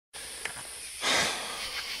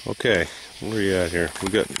Okay, where are you at here? We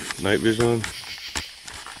got night vision on?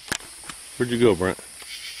 Where'd you go, Brent?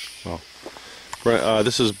 Oh, Brent,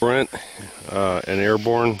 this is Brent, an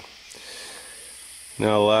airborne.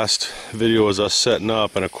 Now, the last video was us setting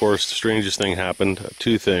up, and of course, the strangest thing happened.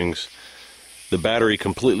 Two things. The battery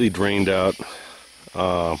completely drained out,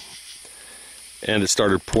 and it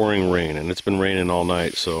started pouring rain, and it's been raining all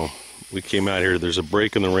night, so we came out here. There's a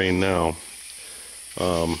break in the rain now.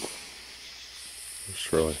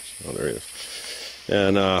 Shirley. Oh, there he is.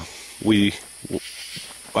 And I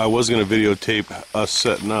was going to videotape us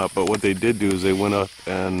setting up, but what they did do is they went up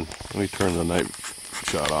and, let me turn the night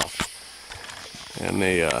shot off, and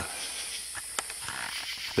they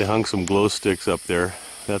hung some glow sticks up there.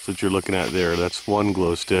 That's what you're looking at there. That's one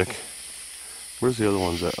glow stick. Where's the other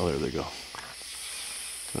ones at? Oh, there they go.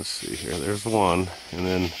 Let's see here. There's one, and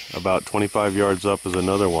then about 25 yards up is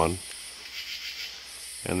another one,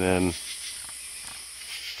 and then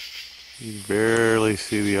you barely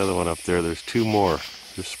see the other one up there. There's two more.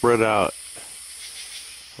 They're spread out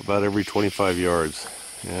about every 25 yards,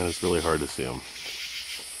 and it's really hard to see them.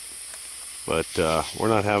 But we're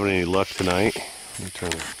not having any luck tonight. Let me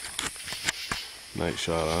turn the night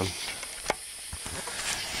shot on.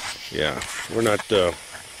 Yeah, we're not. Let me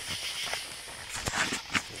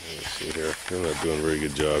see here. We're not doing a very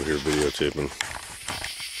good job here videotaping.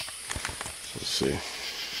 Let's see.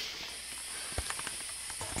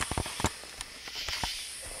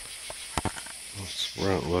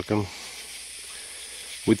 We're not looking.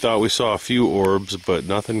 We thought we saw a few orbs, but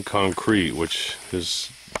nothing concrete, which has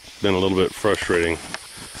been a little bit frustrating.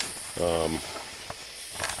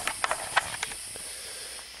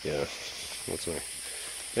 Yeah, what's my?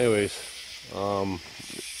 Anyways,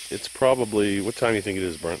 it's probably, what time do you think it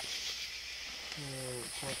is, Brent?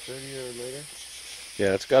 12:30 or later.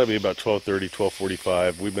 Yeah, it's got to be about 12:30,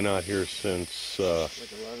 12:45. We've been out here since like 11.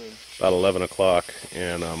 About 11 o'clock,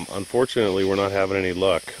 and unfortunately we're not having any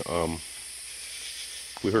luck.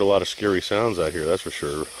 We heard a lot of scary sounds out here, that's for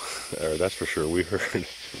sure. That's for sure. We heard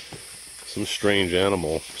some strange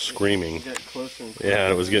animal screaming. Closer and closer. Yeah,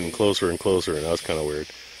 and it was getting closer and closer, and that was kind of weird.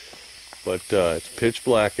 But it's pitch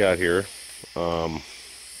black out here. A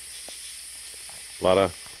lot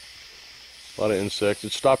of insects.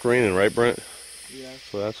 It stopped raining, right, Brent? Yeah.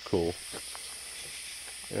 So that's cool.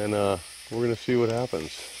 And we're gonna see what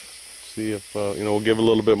happens. See if we'll give it a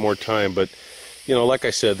little bit more time. But like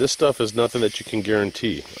I said, this stuff is nothing that you can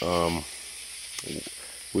guarantee.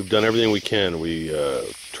 We've done everything we can. We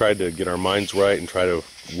tried to get our minds right and try to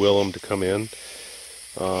will them to come in.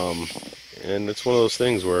 And it's one of those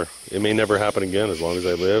things where it may never happen again as long as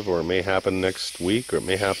I live, or it may happen next week, or it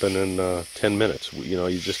may happen in 10 minutes.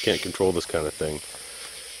 You just can't control this kind of thing.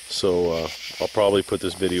 So I'll probably put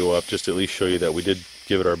this video up just to at least show you that we did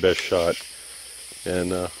give it our best shot.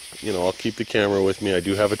 And I'll keep the camera with me. I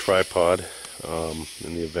do have a tripod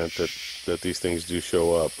in the event that these things do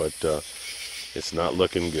show up, but it's not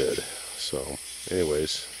looking good. So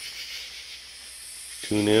anyways,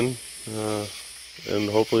 tune in, and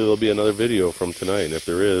hopefully there'll be another video from tonight. And if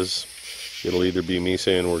there is, it'll either be me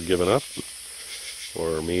saying we're giving up,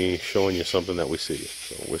 or me showing you something that we see.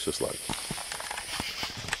 So wish us luck.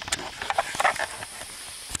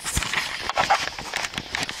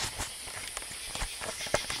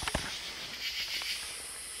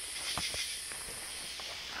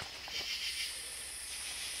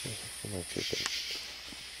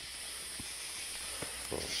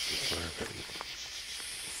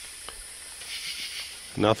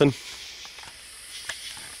 Nothing?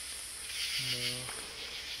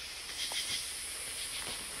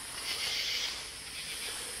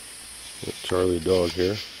 No. Charlie dog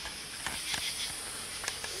here.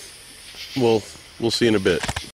 We'll see in a bit.